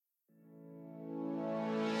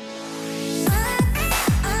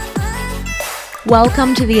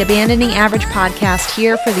Welcome to the Abandoning Average podcast,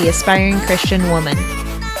 here for the aspiring Christian woman.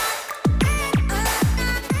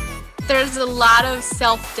 There's a lot of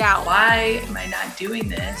self-doubt. Why am I not doing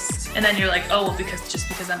this? And then you're like, oh, well,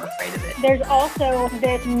 because I'm afraid of it. There's also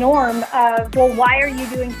this norm of, well, why are you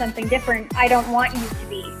doing something different? I don't want you to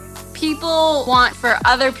be. People want for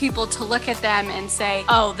other people to look at them and say,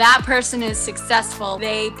 oh, that person is successful.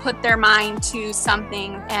 They put their mind to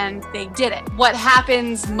something and they did it. What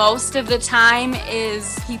happens most of the time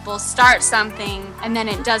is people start something and then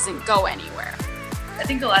it doesn't go anywhere. I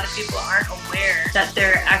think a lot of people aren't aware that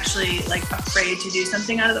they're actually afraid to do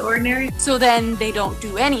something out of the ordinary. So then they don't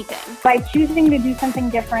do anything. By choosing to do something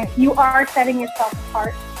different, you are setting yourself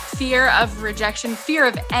apart. Fear of rejection, fear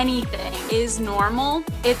of anything is normal.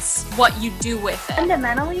 It's what you do with it.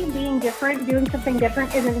 Fundamentally, being different, doing something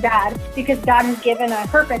different isn't bad because God has given a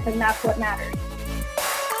purpose and that's what matters.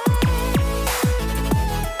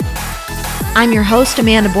 I'm your host,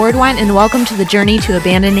 Amanda Boardwine, and welcome to the journey to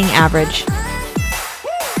abandoning average.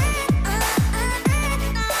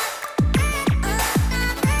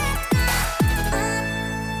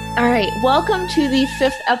 All right, welcome to the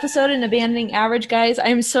 5th episode in Abandoning Average, guys.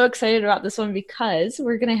 I'm so excited about this one because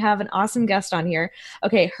we're going to have an awesome guest on here.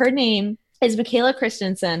 Okay, her name is Michaela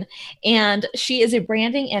Christensen, and she is a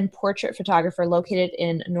branding and portrait photographer located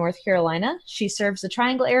in North Carolina. She serves the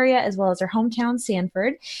Triangle area as well as her hometown,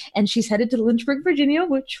 Sanford, and she's headed to Lynchburg, Virginia,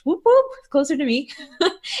 which, whoop, whoop, closer to me,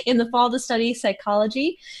 in the fall to study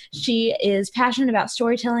psychology. She is passionate about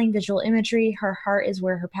storytelling, visual imagery. Her heart is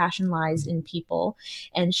where her passion lies, in people,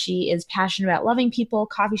 and she is passionate about loving people,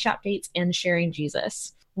 coffee shop dates, and sharing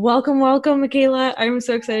Jesus. Welcome, Michaela. I'm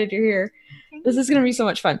so excited you're here. This is going to be so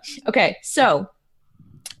much fun. Okay, so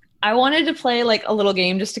I wanted to play a little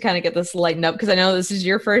game just to kind of get this lightened up because I know this is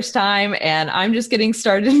your first time and I'm just getting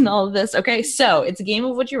started in all of this. Okay, so it's a game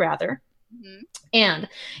of Would You Rather. Mm-hmm. And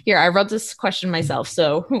here, I wrote this question myself,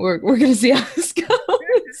 so we're going to see how this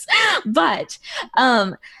goes. But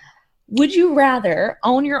would you rather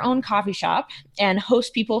own your own coffee shop and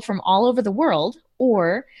host people from all over the world,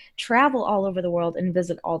 or travel all over the world and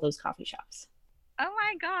visit all those coffee shops? Oh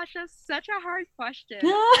my gosh, that's such a hard question.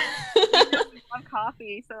 I love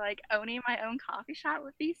coffee, so owning my own coffee shop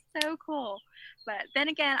would be so cool. But then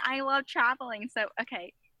again, I love traveling, so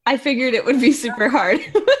okay. I figured it would be super hard.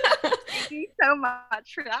 Thank you so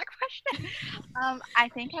much for that question. I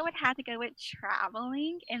think I would have to go with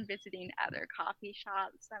traveling and visiting other coffee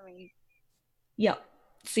shops. I mean, yep.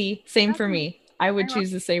 See, same for me. I would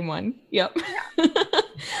choose the same one. Yep. Yeah.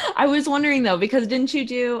 I was wondering though, because didn't you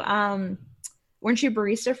do weren't you a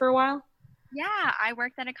barista for a while? Yeah, I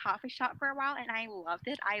worked at a coffee shop for a while and I loved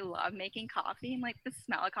it. I love making coffee and the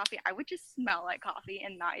smell of coffee. I would just smell like coffee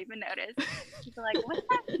and not even notice. People are like, what's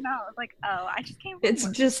that smell? It's like, oh, I just came from It's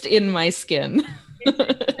work. Just in my skin.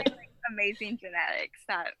 It's amazing genetics.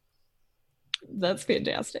 That's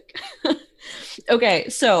fantastic. Okay,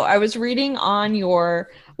 so I was reading on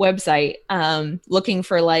your website, looking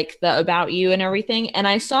for the about you and everything, and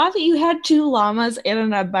I saw that you had 2 llamas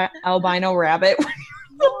and an albino rabbit.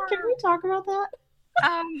 Can we talk about that?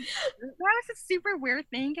 That was a super weird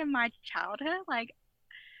thing in my childhood.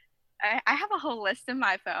 I have a whole list in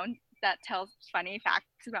my phone that tells funny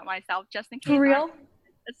facts about myself just in case. For real?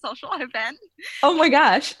 A social event. Oh my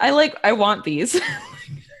gosh, I want these.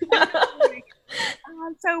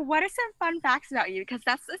 So what are some fun facts about you? Because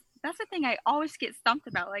that's the thing I always get stumped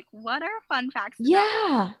about. What are fun facts about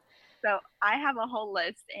you? So I have a whole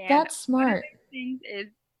list, and that's smart. One of those things is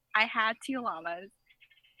I had 2 llamas,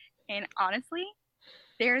 and honestly,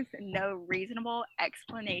 there's no reasonable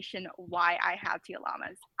explanation why I have 2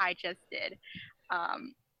 llamas. I just did.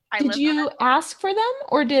 Did you ask for them,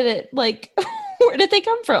 or did it where did they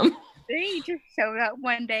come from? They just showed up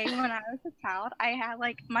one day when I was a child. I had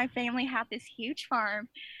my family had this huge farm,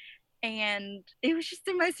 and it was just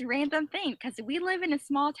the most random thing because we live in a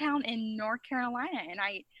small town in North Carolina, and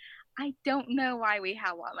I don't know why we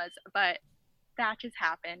have llamas, but that just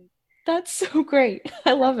happened. That's so great.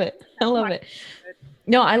 I love it. I love it.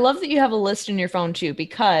 No, I love that you have a list in your phone too,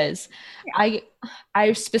 because I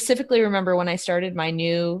specifically remember when I started my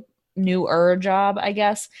newer job, I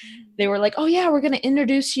guess, they were like, oh yeah, we're going to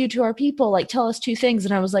introduce you to our people, tell us 2 things.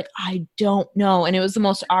 And I was like, I don't know. And it was the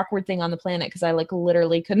most awkward thing on the planet because I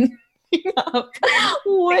literally couldn't figure out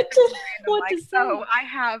what to say. Oh, I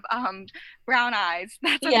have brown eyes.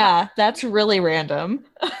 That's really random.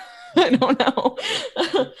 I don't know.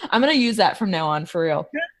 I'm going to use that from now on, for real.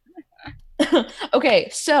 Okay,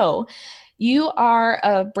 so you are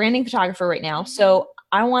a branding photographer right now. So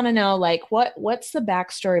I want to know, what's the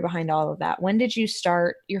backstory behind all of that? When did you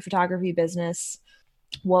start your photography business?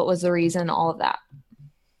 What was the reason? All of that.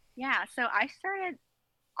 Yeah, so I started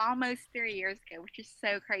almost 3 years ago, which is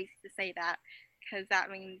so crazy to say that because that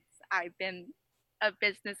means I've been a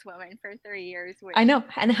businesswoman for 3 years, which I know.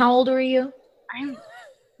 And how old were you? I'm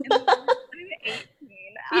 18.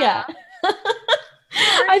 Yeah.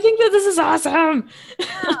 I think that this is awesome.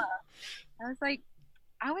 Yeah.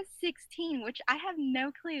 I was 16, which I have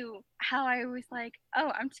no clue how I was like,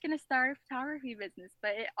 oh, I'm just going to start a photography business.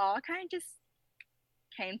 But it all kind of just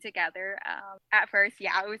came together. At first,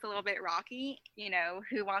 yeah, it was a little bit rocky.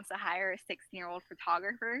 Who wants to hire a 16-year-old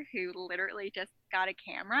photographer who literally just got a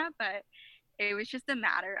camera? But it was just a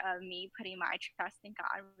matter of me putting my trust in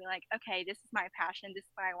God and be like, okay, this is my passion. This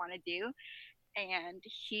is what I want to do. And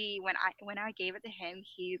when I gave it to him,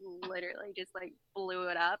 he literally just like blew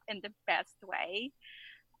it up in the best way.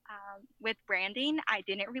 With branding, I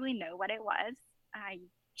didn't really know what it was. I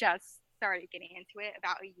just started getting into it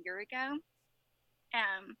about a year ago.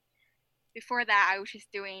 Before that, I was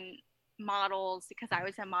just doing models because I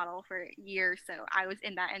was a model for years, so I was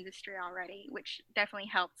in that industry already, which definitely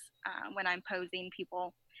helps when I'm posing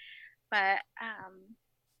people. But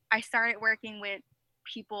I started working with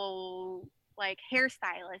people like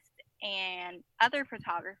hairstylists and other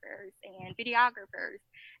photographers and videographers,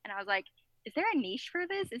 and I was like, is there a niche for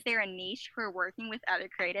this? Is there a niche for working with other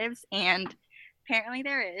creatives? And apparently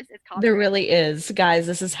there is. It's called There really is. Guys,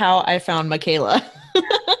 this is how I found Michaela.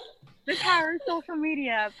 The power of social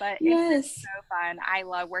media, but Yes. It's so fun. I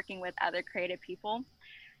love working with other creative people.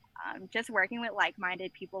 Just working with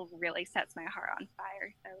like-minded people really sets my heart on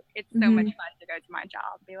fire. So it's so much fun to go to my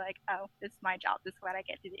job, be like, oh, this is my job. This is what I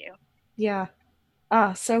get to do. Yeah.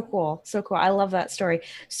 Ah, so cool. So cool. I love that story.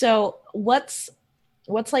 So what's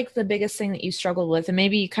like the biggest thing that you struggled with? And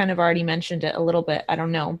maybe you kind of already mentioned it a little bit. I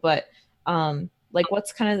don't know, but like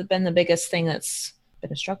what's kind of been the biggest thing that's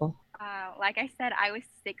been a struggle? Like I said, I was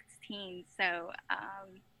 16, so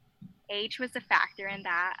age was a factor in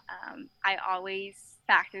that. I always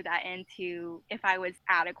factor that into if I was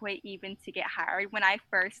adequate even to get hired. When I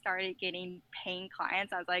first started getting paying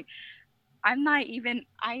clients, I was like, I'm not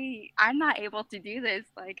able to do this.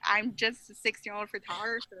 Like, I'm just a 16-year-old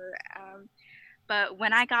photographer. But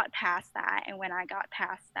when I got past that,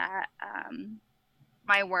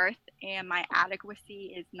 my worth and my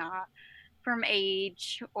adequacy is not from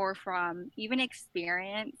age or from even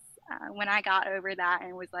experience. When I got over that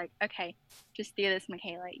and was like, okay, just do this,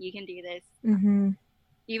 Michaela, you can do this.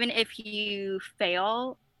 Even if you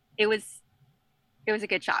fail, it was a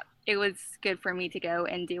good shot. It was good for me to go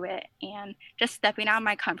and do it. And just stepping out of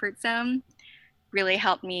my comfort zone really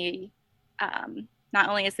helped me, not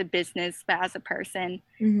only as a business, but as a person.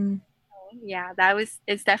 Yeah,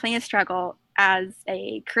 it's definitely a struggle as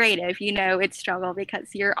a creative. It's struggle because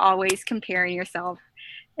you're always comparing yourself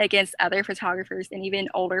against other photographers and even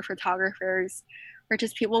older photographers or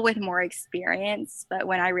just people with more experience. But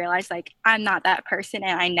when I realized like I'm not that person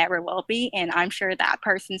and I never will be, and I'm sure that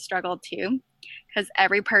person struggled too, because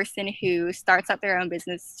every person who starts up their own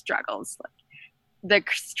business struggles. The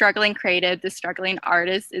struggling creative, the struggling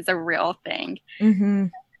artist is a real thing.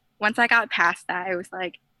 Once I got past that, it was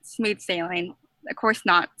like smooth sailing. Of course,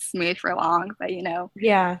 not smooth for long, but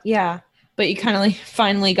Yeah. But you kind of like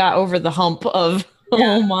finally got over the hump of,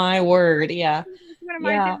 oh my word. Yeah. What am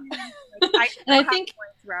I doing? And I think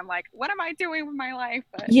where I'm like, what am I doing with my life?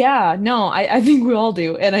 But yeah, no, I think we all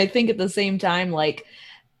do. And I think at the same time, like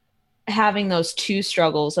having those two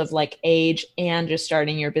struggles of like age and just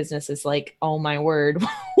starting your business is like, oh my word,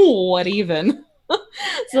 what even?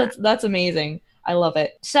 So that's amazing. I love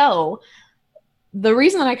it. So the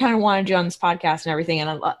reason that I kind of wanted you on this podcast and everything,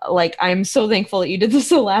 and I'm so thankful that you did this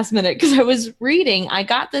so last minute, because I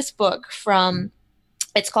got this book from,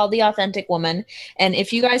 it's called The Authentic Woman. And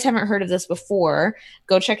if you guys haven't heard of this before,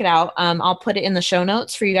 go check it out. I'll put it in the show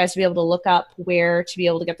notes for you guys to be able to look up where to be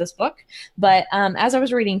able to get this book. But as I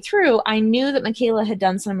was reading through, I knew that Michaela had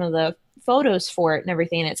done some of the photos for it and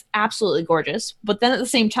everything, and it's absolutely gorgeous. But then at the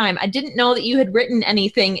same time, I didn't know that you had written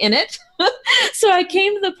anything in it. So I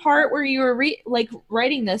came to the part where you were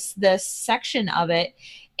writing this section of it,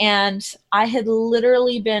 and I had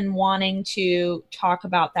literally been wanting to talk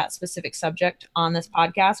about that specific subject on this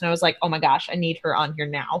podcast. And I was like, oh my gosh, I need her on here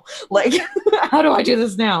now. Like, how do I do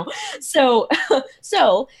this now? So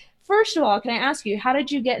first of all, can I ask you, how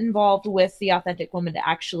did you get involved with The Authentic Woman to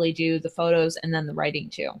actually do the photos and then the writing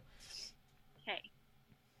too?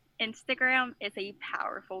 Instagram is a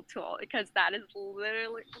powerful tool because that is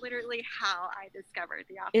literally how I discovered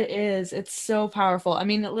the author. It is. It's so powerful. I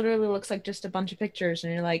mean, it literally looks like just a bunch of pictures,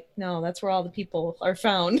 and you're like, no, that's where all the people are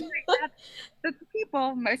found. That's the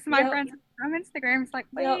people. Most of my friends from Instagram. It's like,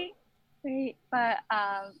 wait, Right. But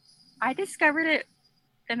I discovered it,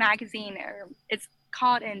 the magazine, or it's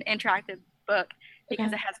called an interactive book because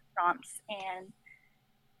Okay. it has prompts and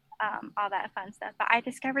all that fun stuff. But I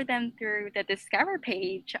discovered them through the Discover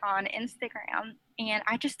page on Instagram, and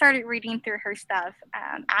I just started reading through her stuff.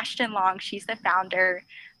 Ashton Long, she's the founder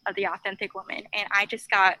of The Authentic Woman, and I just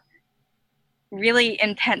got really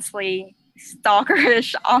intensely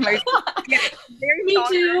stalkerish almost. Yeah, very Me stalkerish.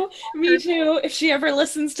 too. Me too. If she ever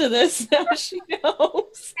listens to this, now she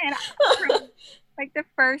knows. And from like the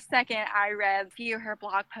first second I read a few of her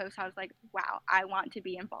blog posts, I was like, wow, I want to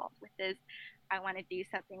be involved with this. I want to do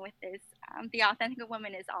something with this. The Authentic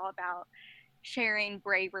Woman is all about sharing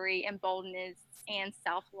bravery and boldness and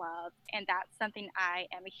self love. And that's something I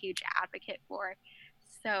am a huge advocate for.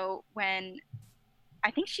 So when I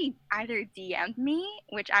think she either DM'd me,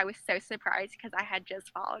 which I was so surprised because I had just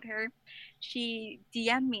followed her. She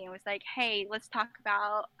DM'd me and was like, hey, let's talk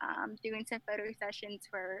about doing some photo sessions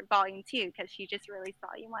for volume 2 because she just released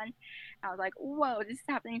volume 1. I was like, whoa, this is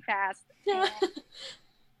happening fast.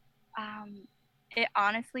 And it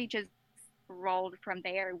honestly just rolled from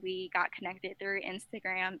there. We got connected through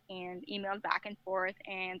Instagram and emailed back and forth.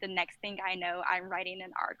 And the next thing I know, I'm writing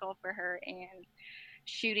an article for her and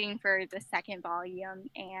shooting for the second volume,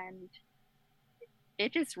 and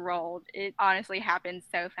it just rolled. It honestly happened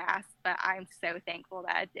so fast, but I'm so thankful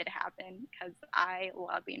that it did happen because I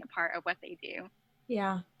love being a part of what they do.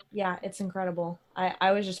 Yeah. Yeah. It's incredible.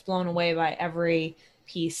 I was just blown away by every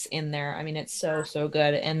piece in there. I mean, it's so, so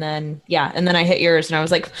good. And then, yeah. And then I hit yours and I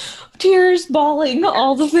was like, tears, bawling,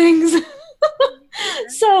 all the things.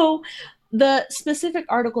 So the specific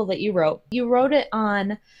article that you wrote it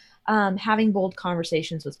on having bold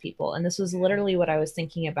conversations with people. And this was literally what I was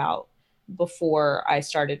thinking about before I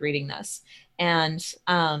started reading this. And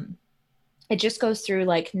it just goes through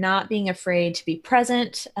like not being afraid to be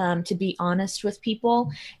present, to be honest with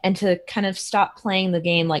people, and to kind of stop playing the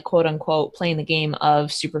game, like quote unquote, playing the game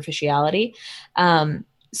of superficiality.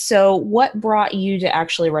 So, what brought you to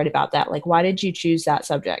actually write about that? Like, why did you choose that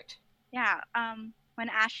subject? Yeah. When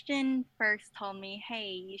Ashton first told me, hey,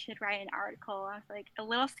 you should write an article, I was like a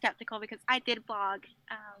little skeptical because I did blog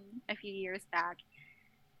a few years back.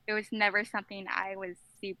 It was never something I was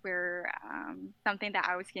super, something that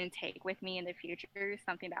I was going to take with me in the future,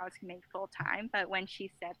 something that I was going to make full time. But when she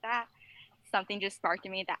said that, something just sparked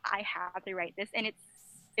in me that I have to write this. And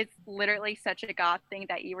it's literally such a God thing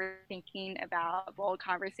that you were thinking about bold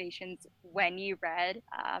conversations when you read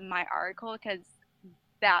my article, because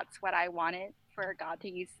that's what I wanted for God to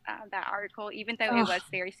use that article, even though it was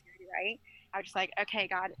very scary, right? I was just like, okay,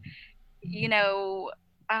 God, you know,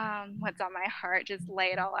 what's on my heart, just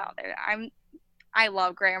lay it all out there. I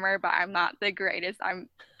love grammar, but I'm not the greatest. I'm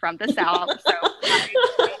from the South,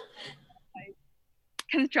 so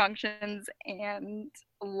conjunctions and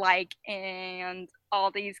like and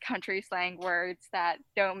all these country slang words that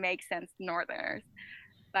don't make sense to Northerners.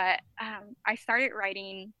 But I started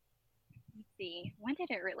writing. Let's see, when did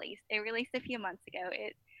it release? It released a few months ago.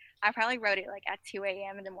 I probably wrote it like at 2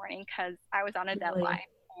 a.m. in the morning because I was on a deadline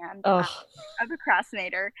and I'm a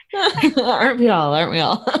procrastinator. Aren't we all? Aren't we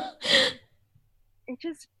all? It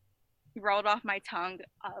just rolled off my tongue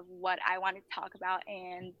of what I wanted to talk about,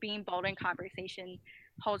 and being bold in conversation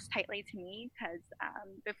holds tightly to me because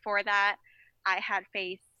before that, I had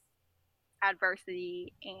faced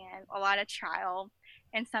adversity and a lot of trial,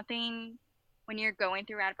 and something when you're going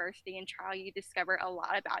through adversity and trial, you discover a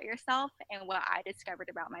lot about yourself. And what I discovered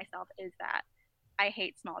about myself is that I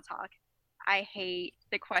hate small talk. I hate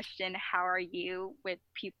the question, how are you, with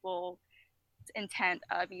people intent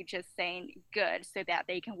of you just saying good so that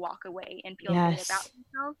they can walk away and feel good about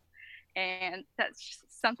themselves. And that's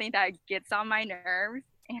just something that gets on my nerves.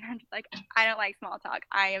 And I'm just like, I don't like small talk.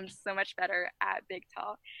 I am so much better at big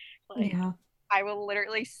talk. Like, I will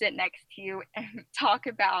literally sit next to you and talk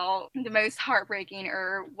about the most heartbreaking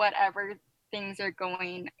or whatever things are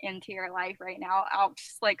going into your life right now. I'll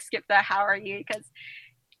just like skip the how are you, because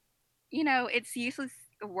you know it's useless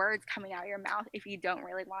words coming out of your mouth if you don't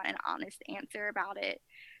really want an honest answer about it.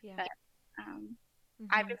 But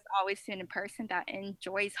I've just always been a person that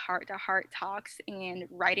enjoys heart to heart talks, and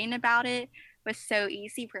writing about it was so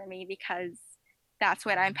easy for me because that's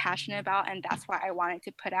what I'm passionate about, and that's what I wanted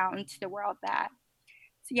to put out into the world. That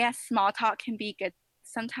so yes, small talk can be good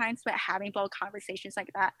sometimes, but having bold conversations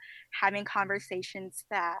like that, having conversations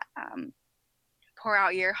that pour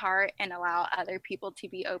out your heart and allow other people to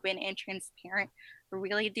be open and transparent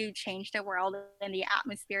really do change the world and the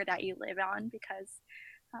atmosphere that you live on, because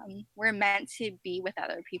we're meant to be with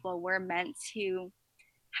other people. We're meant to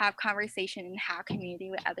have conversation and have community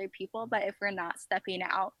with other people. But if we're not stepping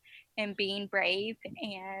out and being brave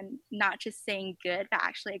and not just saying good, but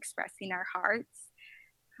actually expressing our hearts,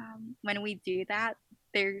 when we do that,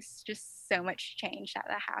 there's just so much change that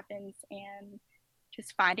happens. And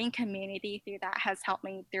just finding community through that has helped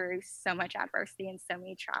me through so much adversity and so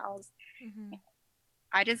many trials. Mm-hmm.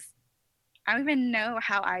 I don't even know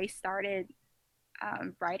how I started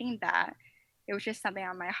writing that. It was just something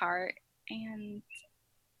on my heart, and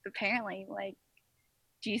apparently, like,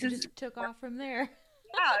 Jesus just took off from there.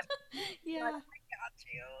 Yeah. Yeah. Like, I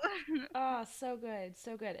got you. Oh, so good,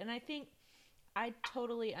 so good. And I think I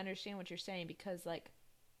totally understand what you're saying, because like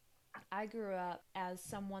I grew up as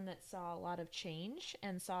someone that saw a lot of change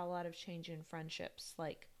and saw a lot of change in friendships,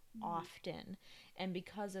 like often. And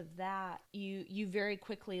because of that, you very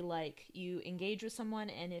quickly, like, you engage with someone,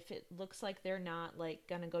 and if it looks like they're not like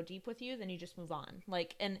gonna go deep with you, then you just move on.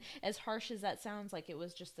 Like, and as harsh as that sounds, like, it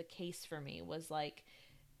was just the case for me, was like,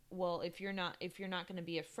 well, if you're not going to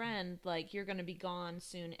be a friend, like, you're going to be gone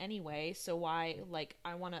soon anyway, so why, like,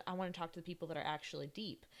 I want to talk to the people that are actually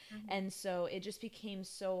deep. Mm-hmm. And so it just became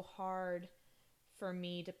so hard for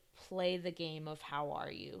me to play the game of how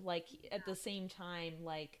are you, like, at the same time,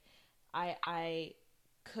 like, I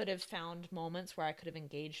could have found moments where I could have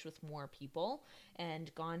engaged with more people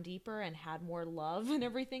and gone deeper and had more love and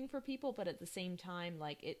everything for people, but at the same time,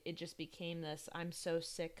 like, it just became this, I'm so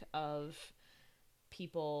sick of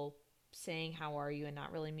people saying how are you and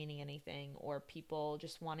not really meaning anything, or people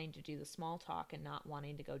just wanting to do the small talk and not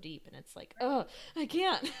wanting to go deep, and it's like, oh, I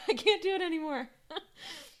can't do it anymore.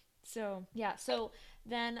 So yeah, so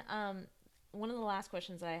then one of the last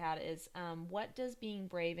questions I had is, what does being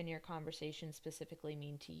brave in your conversation specifically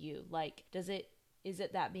mean to you? Like, is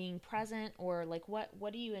it that being present, or like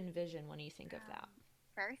what do you envision when you think of that?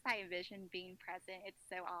 First, I envision being present. It's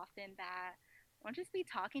so often that we'll just be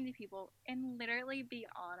talking to people and literally be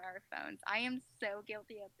on our phones. I am so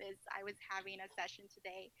guilty of this. I was having a session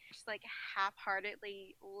today, just like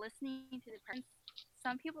half-heartedly listening to the person.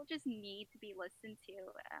 Some people just need to be listened to,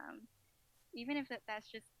 even if that's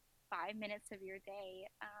just 5 minutes of your day.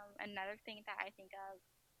 Another thing that I think of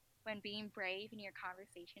when being brave in your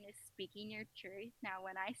conversation is speaking your truth. Now,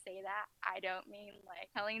 when I say that, I don't mean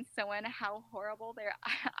like telling someone how horrible their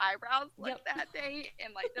eyebrows look that day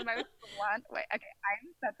in like the most blunt way. Okay,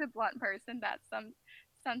 I'm such a blunt person that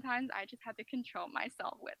sometimes I just have to control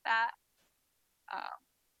myself with that.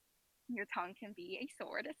 Your tongue can be a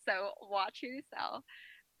sword, so watch yourself.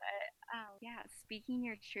 But yeah, speaking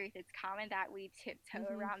your truth, it's common that we tiptoe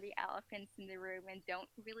around the elephants in the room and don't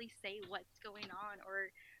really say what's going on,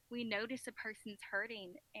 or we notice a person's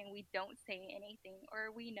hurting and we don't say anything,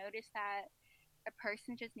 or we notice that a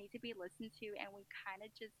person just needs to be listened to and we kind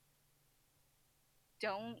of just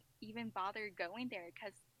don't even bother going there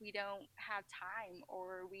because we don't have time,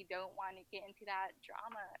 or we don't want to get into that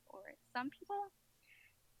drama. Or some people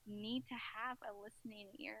need to have a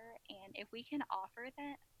listening ear, and if we can offer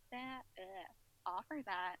that, then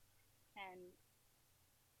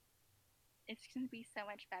it's going to be so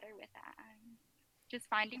much better with that. Just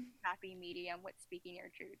finding a happy medium with speaking your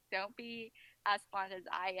truth. Don't be as blunt as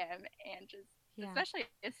I am, and just, especially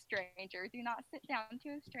a stranger, do not sit down to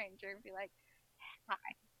a stranger and be like, hi,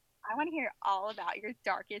 I want to hear all about your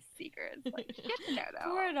darkest secrets. Like, get to know them.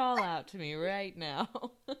 Pour it all out to me right now.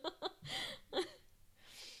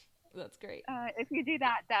 That's great. If you do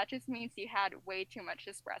that, that just means you had way too much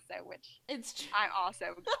espresso, which I'm also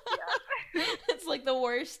guilty of. It's like the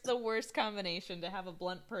worst combination, to have a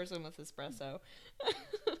blunt person with espresso.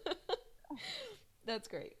 That's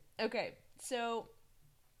great. Okay, so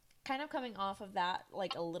kind of coming off of that,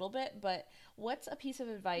 like, a little bit, but what's a piece of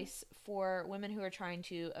advice for women who are trying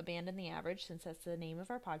to abandon the average, since that's the name of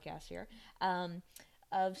our podcast here,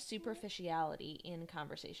 of superficiality in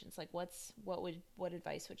conversations? Like, what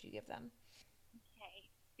advice would you give them? Okay,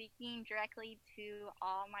 speaking directly to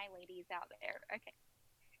all my ladies out there. Okay,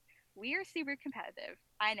 we are super competitive.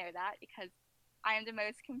 I know that because I am the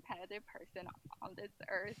most competitive person on this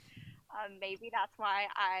earth. Maybe that's why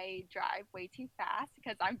I drive way too fast,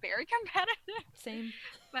 because I'm very competitive. Same.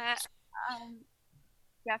 But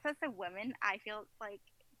yes, as a woman, I feel like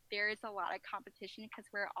there is a lot of competition because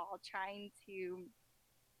we're all trying to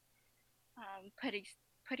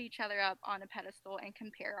put each other up on a pedestal and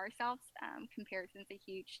compare ourselves. Comparison's a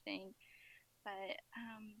huge thing, but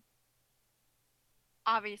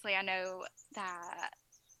obviously I know that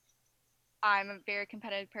I'm a very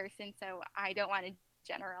competitive person, so I don't want to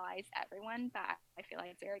generalize everyone, but I feel like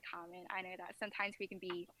it's very common. I know that sometimes we can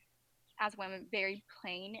be, as women, very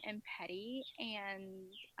plain and petty, and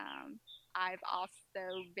I've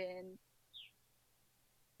also been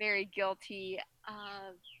very guilty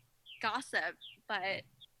of gossip. But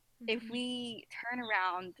if we turn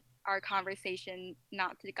around our conversation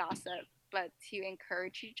not to gossip, but to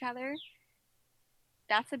encourage each other,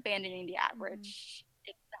 that's abandoning the average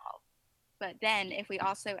itself. But then if we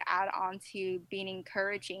also add on to being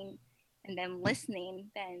encouraging and then listening,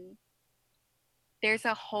 then there's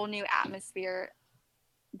a whole new atmosphere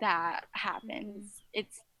that happens.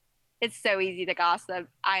 It's so easy to gossip.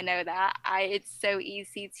 I know that. It's so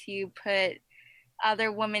easy to put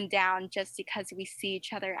other women down just because we see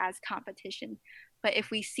each other as competition. But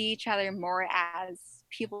if we see each other more as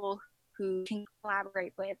people who can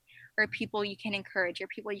collaborate with, or people you can encourage, or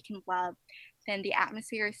people you can love, then the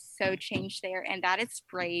atmosphere is so changed there. And that is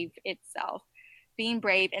brave itself. Being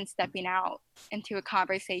brave and stepping out into a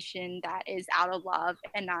conversation that is out of love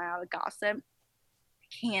and not out of gossip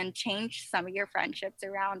can change some of your friendships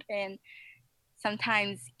around. And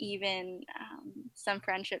sometimes even some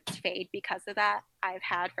friendships fade because of that. I've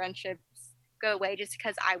had friendships go away just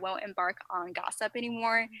because I won't embark on gossip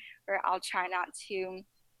anymore, or I'll try not to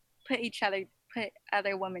put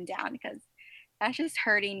other women down, because that's just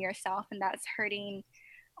hurting yourself and that's hurting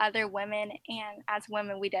other women. And as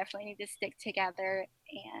women, we definitely need to stick together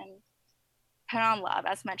and put on love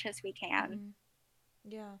as much as we can.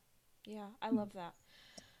 Yeah, I love that.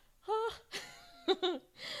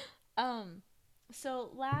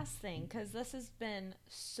 So last thing, because this has been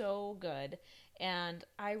so good, and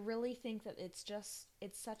I really think that it's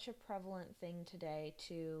such a prevalent thing today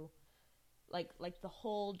to like the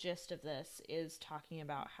whole gist of this is talking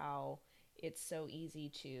about how it's so easy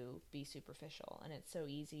to be superficial, and it's so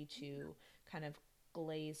easy to kind of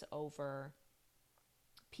glaze over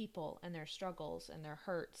people and their struggles and their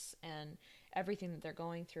hurts and everything that they're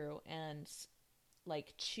going through, and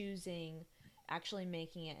like choosing, actually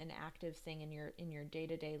making it an active thing in your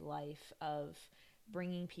day-to-day life of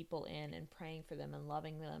bringing people in and praying for them and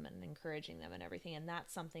loving them and encouraging them and everything. And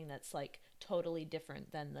that's something that's like totally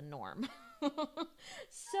different than the norm.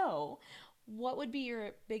 So what would be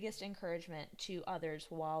your biggest encouragement to others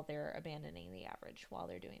while they're abandoning the average, while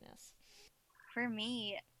they're doing this? For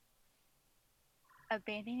me,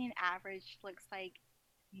 abandoning average looks like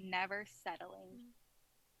never settling.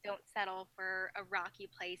 Don't settle for a rocky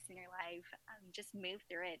place in your life. Just move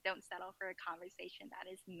through it. Don't settle for a conversation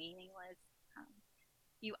that is meaningless.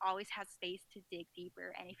 You always have space to dig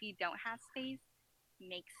deeper. And if you don't have space,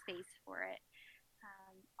 make space for it.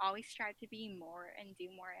 Always strive to be more and do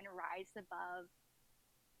more and rise above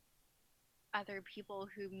other people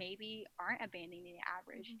who maybe aren't abandoning the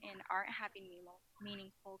average and aren't having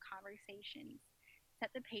meaningful conversations. Set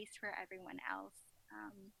the pace for everyone else.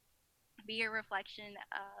 Be a reflection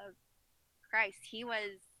of Christ.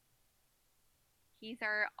 He's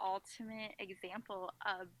our ultimate example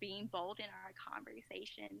of being bold in our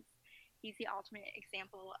conversations. He's the ultimate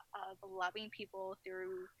example of loving people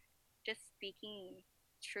through just speaking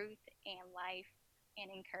truth and life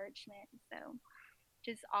and encouragement. So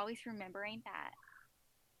just always remembering that,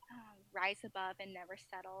 rise above and never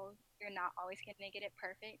settle. You're not always going to get it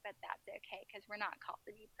perfect, but that's okay, because we're not called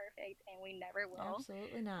to be perfect, and we never will.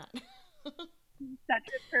 Absolutely not. Such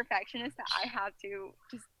a perfectionist that I have to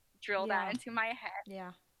just drill that into my head.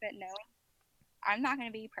 Yeah. But knowing I'm not going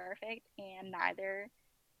to be perfect, and neither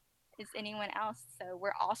is anyone else. So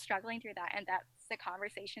we're all struggling through that, and that's the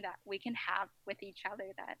conversation that we can have with each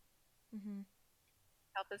other that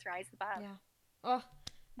helps us rise above. Yeah. Oh,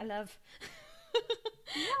 I love.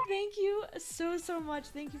 Thank you so much.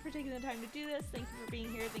 Thank you for taking the time to do this. Thank you for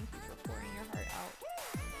being here. Thank you for pouring your heart out.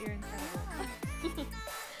 You're incredible.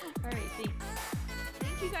 All right, thanks.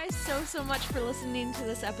 Thank you guys so much for listening to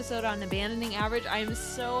this episode on Abandoning Average. I am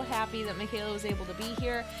so happy that Michaela was able to be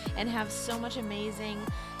here and have so much amazing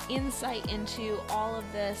insight into all of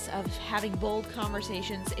this, of having bold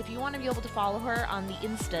conversations. If you want to be able to follow her on the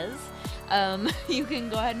Instas, you can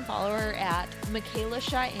go ahead and follow her at Michaela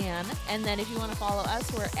Cheyenne. And then if you want to follow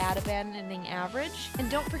us, we're at Abandoning Average. And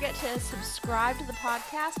don't forget to subscribe to the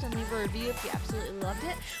podcast and leave a review if you absolutely loved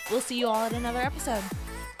it. We'll see you all at another episode.